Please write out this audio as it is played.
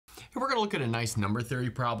we're going to look at a nice number theory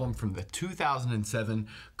problem from the 2007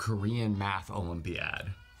 Korean Math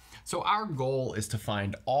Olympiad. So our goal is to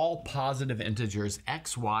find all positive integers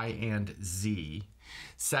x, y, and z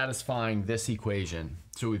satisfying this equation.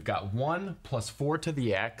 So we've got 1 plus 4 to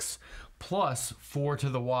the x plus 4 to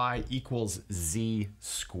the y equals z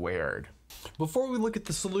squared. Before we look at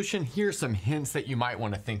the solution, here's some hints that you might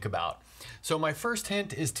want to think about. So my first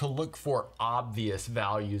hint is to look for obvious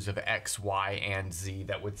values of x, y, and z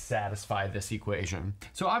that would satisfy this equation.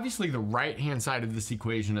 So obviously the right-hand side of this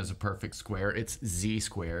equation is a perfect square. It's z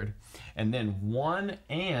squared. And then 1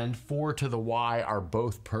 and 4 to the y are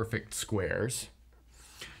both perfect squares.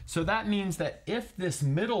 So that means that if this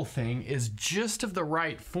middle thing is just of the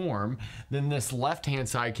right form, then this left-hand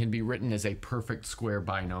side can be written as a perfect square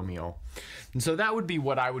binomial. And so that would be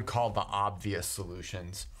what I would call the obvious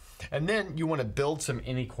solutions. And then you want to build some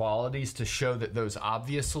inequalities to show that those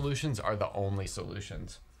obvious solutions are the only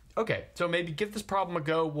solutions. Okay, so maybe give this problem a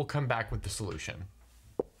go. We'll come back with the solution.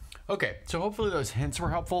 Okay, so hopefully those hints were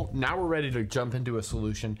helpful. Now we're ready to jump into a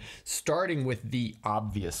solution, starting with the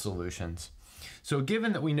obvious solutions. So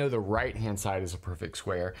given that we know the right-hand side is a perfect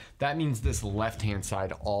square, that means this left-hand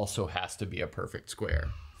side also has to be a perfect square.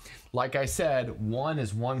 Like I said, 1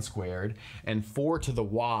 is 1 squared, and 4 to the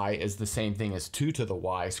y is the same thing as 2 to the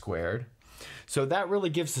y squared. So that really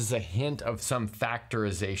gives us a hint of some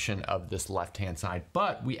factorization of this left-hand side,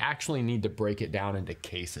 but we actually need to break it down into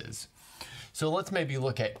cases. So let's maybe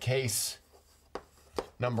look at case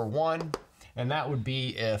number 1. And that would be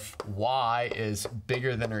if y is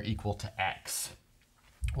bigger than or equal to x.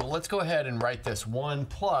 Well, let's go ahead and write this 1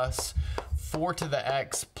 plus 4 to the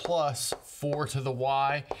x plus 4 to the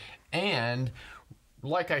y. And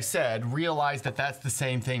like I said, realize that that's the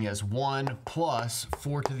same thing as 1 plus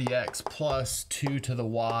 4 to the x plus 2 to the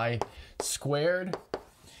y squared.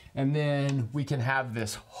 And then we can have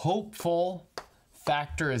this hopeful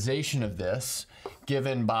factorization of this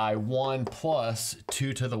given by 1 plus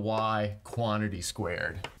 2 to the y quantity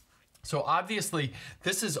squared. So obviously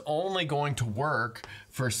this is only going to work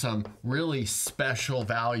for some really special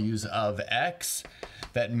values of x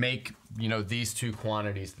that make, these two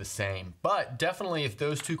quantities the same. But definitely if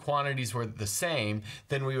those two quantities were the same,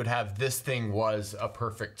 then we would have this thing was a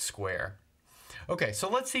perfect square. Okay, so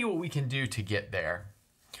let's see what we can do to get there.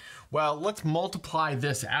 Well, let's multiply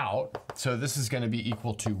this out. So this is going to be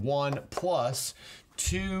equal to 1 plus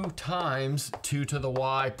 2 times 2 to the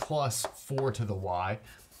y plus 4 to the y.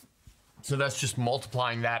 So that's just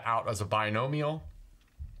multiplying that out as a binomial.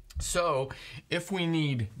 So if we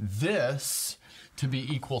need this to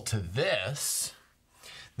be equal to this,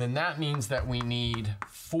 then that means that we need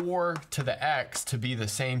 4 to the x to be the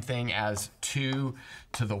same thing as 2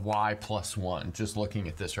 to the y plus 1, just looking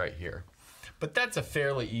at this right here. But that's a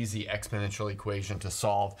fairly easy exponential equation to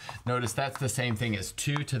solve. Notice that's the same thing as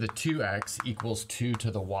 2 to the 2x equals 2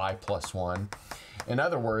 to the y plus 1. In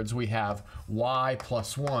other words, we have y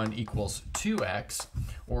plus 1 equals 2x,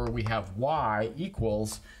 or we have y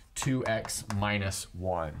equals 2x minus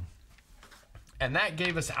 1. And that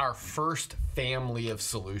gave us our first family of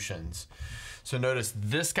solutions. So notice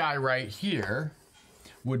this guy right here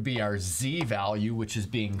would be our z value, which is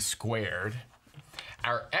being squared.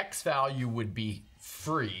 Our x value would be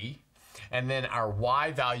free, and then our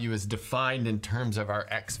y value is defined in terms of our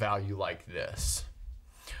x value like this.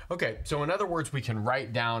 Okay, so in other words, we can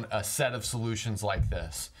write down a set of solutions like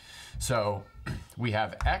this. So we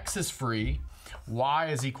have x is free, y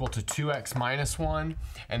is equal to 2x minus 1,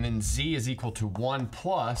 and then z is equal to 1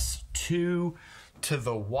 plus 2 to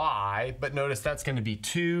the y, but notice that's going to be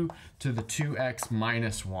 2 to the 2x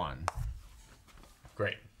minus 1.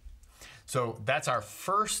 Great. So that's our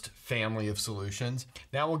first family of solutions.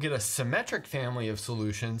 Now we'll get a symmetric family of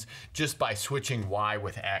solutions just by switching y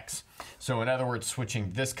with x. So in other words,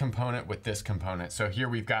 switching this component with this component. So here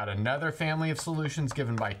we've got another family of solutions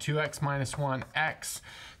given by 2x minus 1, x,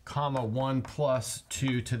 comma 1 plus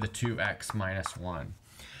 2 to the 2x minus 1.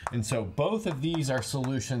 And so both of these are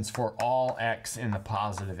solutions for all x in the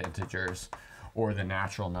positive integers or the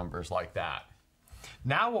natural numbers like that.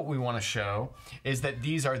 Now what we want to show is that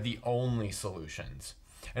these are the only solutions.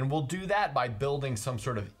 And we'll do that by building some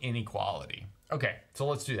sort of inequality. Okay, so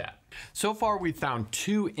let's do that. So far we've found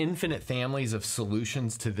two infinite families of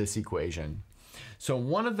solutions to this equation. So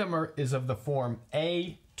one of them is of the form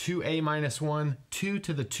a 2a minus 1, 2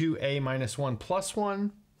 to the 2a minus 1 plus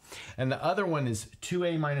 1. And the other one is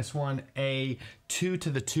 2a minus 1, a 2 to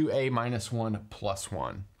the 2a minus 1 plus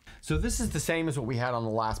 1. So this is the same as what we had on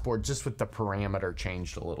the last board, just with the parameter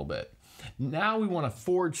changed a little bit. Now we want to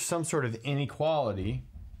forge some sort of inequality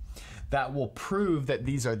that will prove that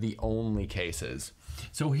these are the only cases.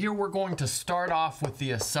 So here we're going to start off with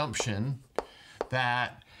the assumption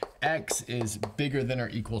that x is bigger than or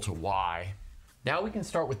equal to y. Now we can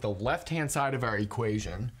start with the left-hand side of our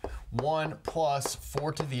equation, 1 plus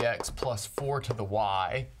 4 to the x plus 4 to the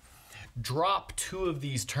y. Drop two of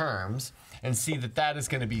these terms and see that that is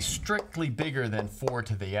going to be strictly bigger than 4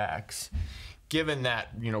 to the x, given that,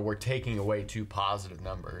 we're taking away two positive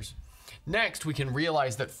numbers. Next, we can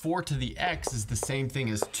realize that 4 to the x is the same thing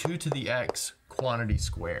as 2 to the x quantity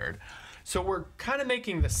squared. So we're kind of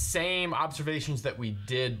making the same observations that we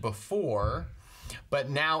did before, but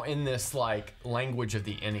now in this language of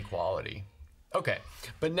the inequality. Okay,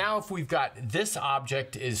 but now if we've got this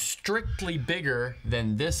object is strictly bigger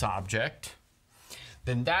than this object,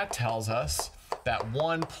 then that tells us that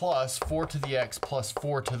 1 plus 4 to the x plus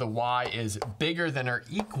 4 to the y is bigger than or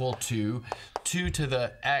equal to 2 to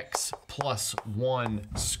the x plus 1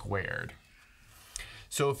 squared.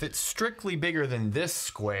 So if it's strictly bigger than this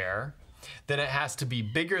square, then it has to be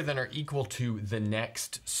bigger than or equal to the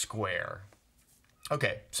next square.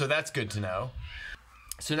 Okay, so that's good to know.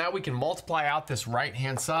 So now we can multiply out this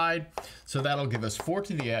right-hand side. So that'll give us 4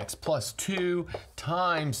 to the x plus 2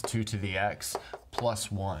 times 2 to the x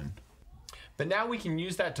plus 1. But now we can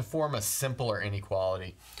use that to form a simpler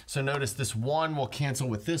inequality. So notice this 1 will cancel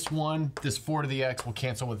with this 1. This 4 to the x will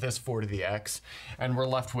cancel with this 4 to the x. And we're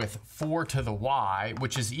left with 4 to the y,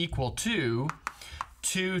 which is equal to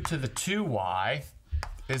 2 to the 2y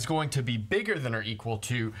is going to be bigger than or equal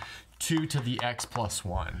to 2 to the x plus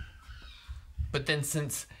 1. But then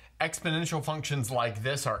since exponential functions like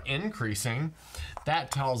this are increasing,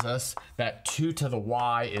 that tells us that 2 to the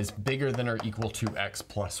y is bigger than or equal to x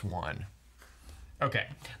plus 1. Okay,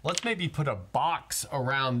 let's maybe put a box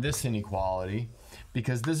around this inequality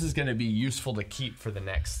because this is going to be useful to keep for the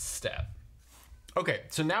next step. Okay,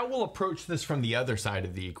 so now we'll approach this from the other side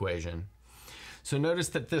of the equation. So notice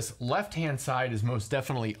that this left-hand side is most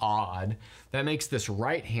definitely odd. That makes this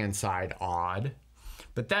right-hand side odd.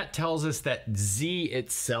 But that tells us that z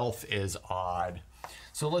itself is odd.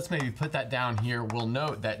 So let's maybe put that down here. We'll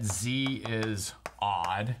note that z is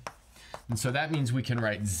odd. And so that means we can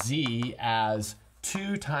write z as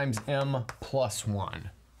 2 times m plus 1.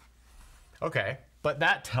 Okay, but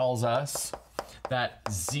that tells us that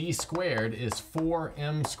z squared is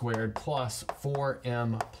 4m squared plus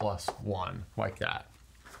 4m plus 1, like that.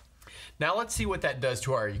 Now let's see what that does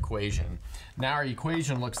to our equation. Now our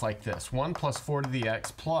equation looks like this. 1 plus 4 to the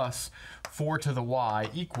x plus 4 to the y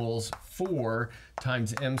equals 4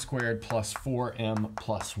 times m squared plus 4m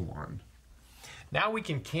plus 1. Now we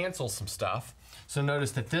can cancel some stuff. So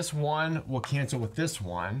notice that this 1 will cancel with this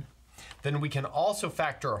 1. Then we can also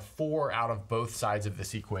factor a 4 out of both sides of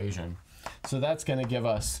this equation. So that's going to give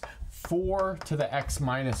us 4 to the x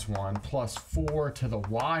minus 1 plus 4 to the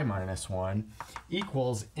y minus 1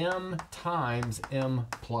 equals m times m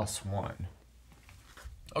plus 1.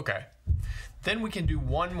 Okay, then we can do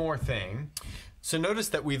one more thing. So notice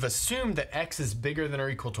that we've assumed that x is bigger than or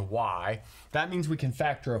equal to y. That means we can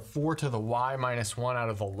factor a 4 to the y minus 1 out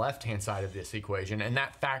of the left-hand side of this equation, and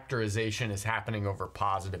that factorization is happening over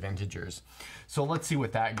positive integers. So let's see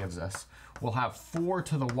what that gives us. We'll have 4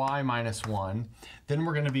 to the y minus 1. Then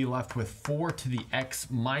we're going to be left with 4 to the x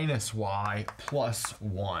minus y plus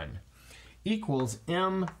 1 equals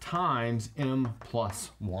m times m plus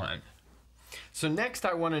 1. So next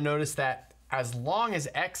I want to notice that as long as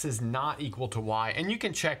x is not equal to y, and you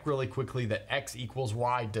can check really quickly that x equals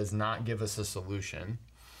y does not give us a solution,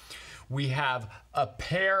 we have a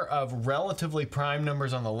pair of relatively prime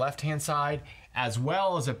numbers on the left-hand side as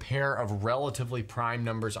well as a pair of relatively prime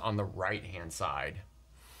numbers on the right-hand side.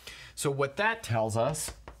 So what that tells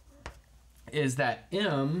us is that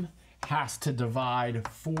m has to divide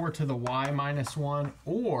 4 to the y minus 1,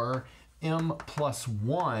 or m plus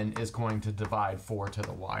 1 is going to divide 4 to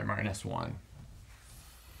the y minus 1.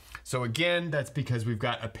 So again, that's because we've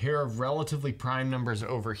got a pair of relatively prime numbers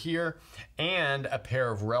over here and a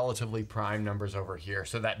pair of relatively prime numbers over here,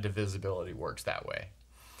 so that divisibility works that way.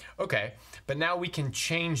 Okay, but now we can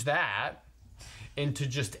change that into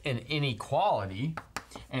just an inequality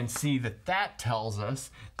and see that that tells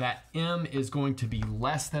us that m is going to be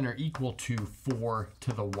less than or equal to 4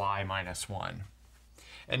 to the y minus 1.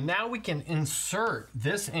 And now we can insert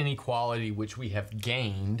this inequality, which we have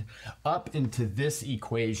gained, up into this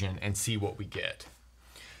equation and see what we get.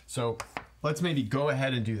 So let's maybe go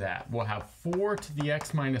ahead and do that. We'll have 4 to the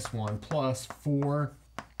x minus 1 plus 4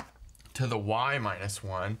 to the y minus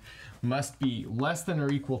 1 must be less than or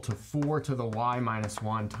equal to 4 to the y minus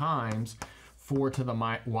 1 times 4 to the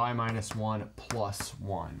y minus 1 plus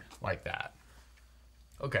 1, like that.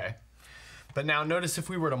 Okay. But now notice if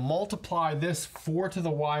we were to multiply this 4 to the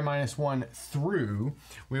y minus 1 through,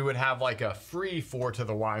 we would have like a free 4 to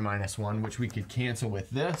the y minus 1, which we could cancel with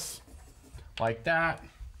this, like that.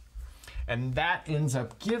 And that ends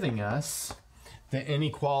up giving us the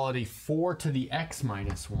inequality 4 to the x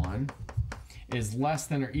minus 1 is less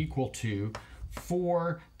than or equal to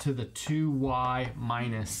 4 to the 2y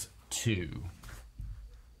minus 2.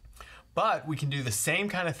 But we can do the same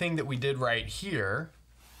kind of thing that we did right here.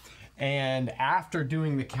 And after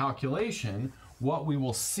doing the calculation, what we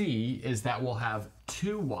will see is that we'll have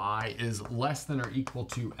 2y is less than or equal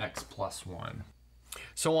to x plus 1.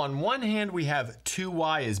 So on one hand, we have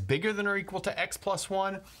 2y is bigger than or equal to x plus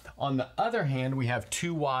 1. On the other hand, we have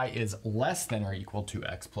 2y is less than or equal to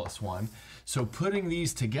x plus 1. So putting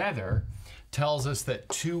these together tells us that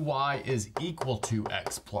 2y is equal to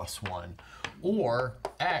x plus 1, or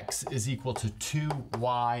x is equal to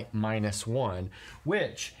 2y minus 1,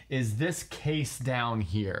 which is this case down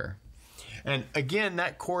here. And again,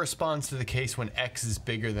 that corresponds to the case when x is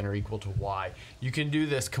bigger than or equal to y. You can do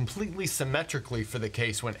this completely symmetrically for the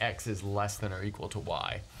case when x is less than or equal to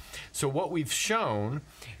y. So what we've shown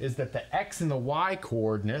is that the x and the y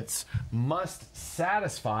coordinates must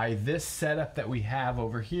satisfy this setup that we have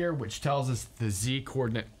over here, which tells us the z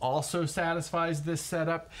coordinate also satisfies this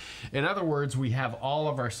setup. In other words, we have all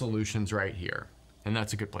of our solutions right here. And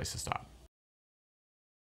that's a good place to stop.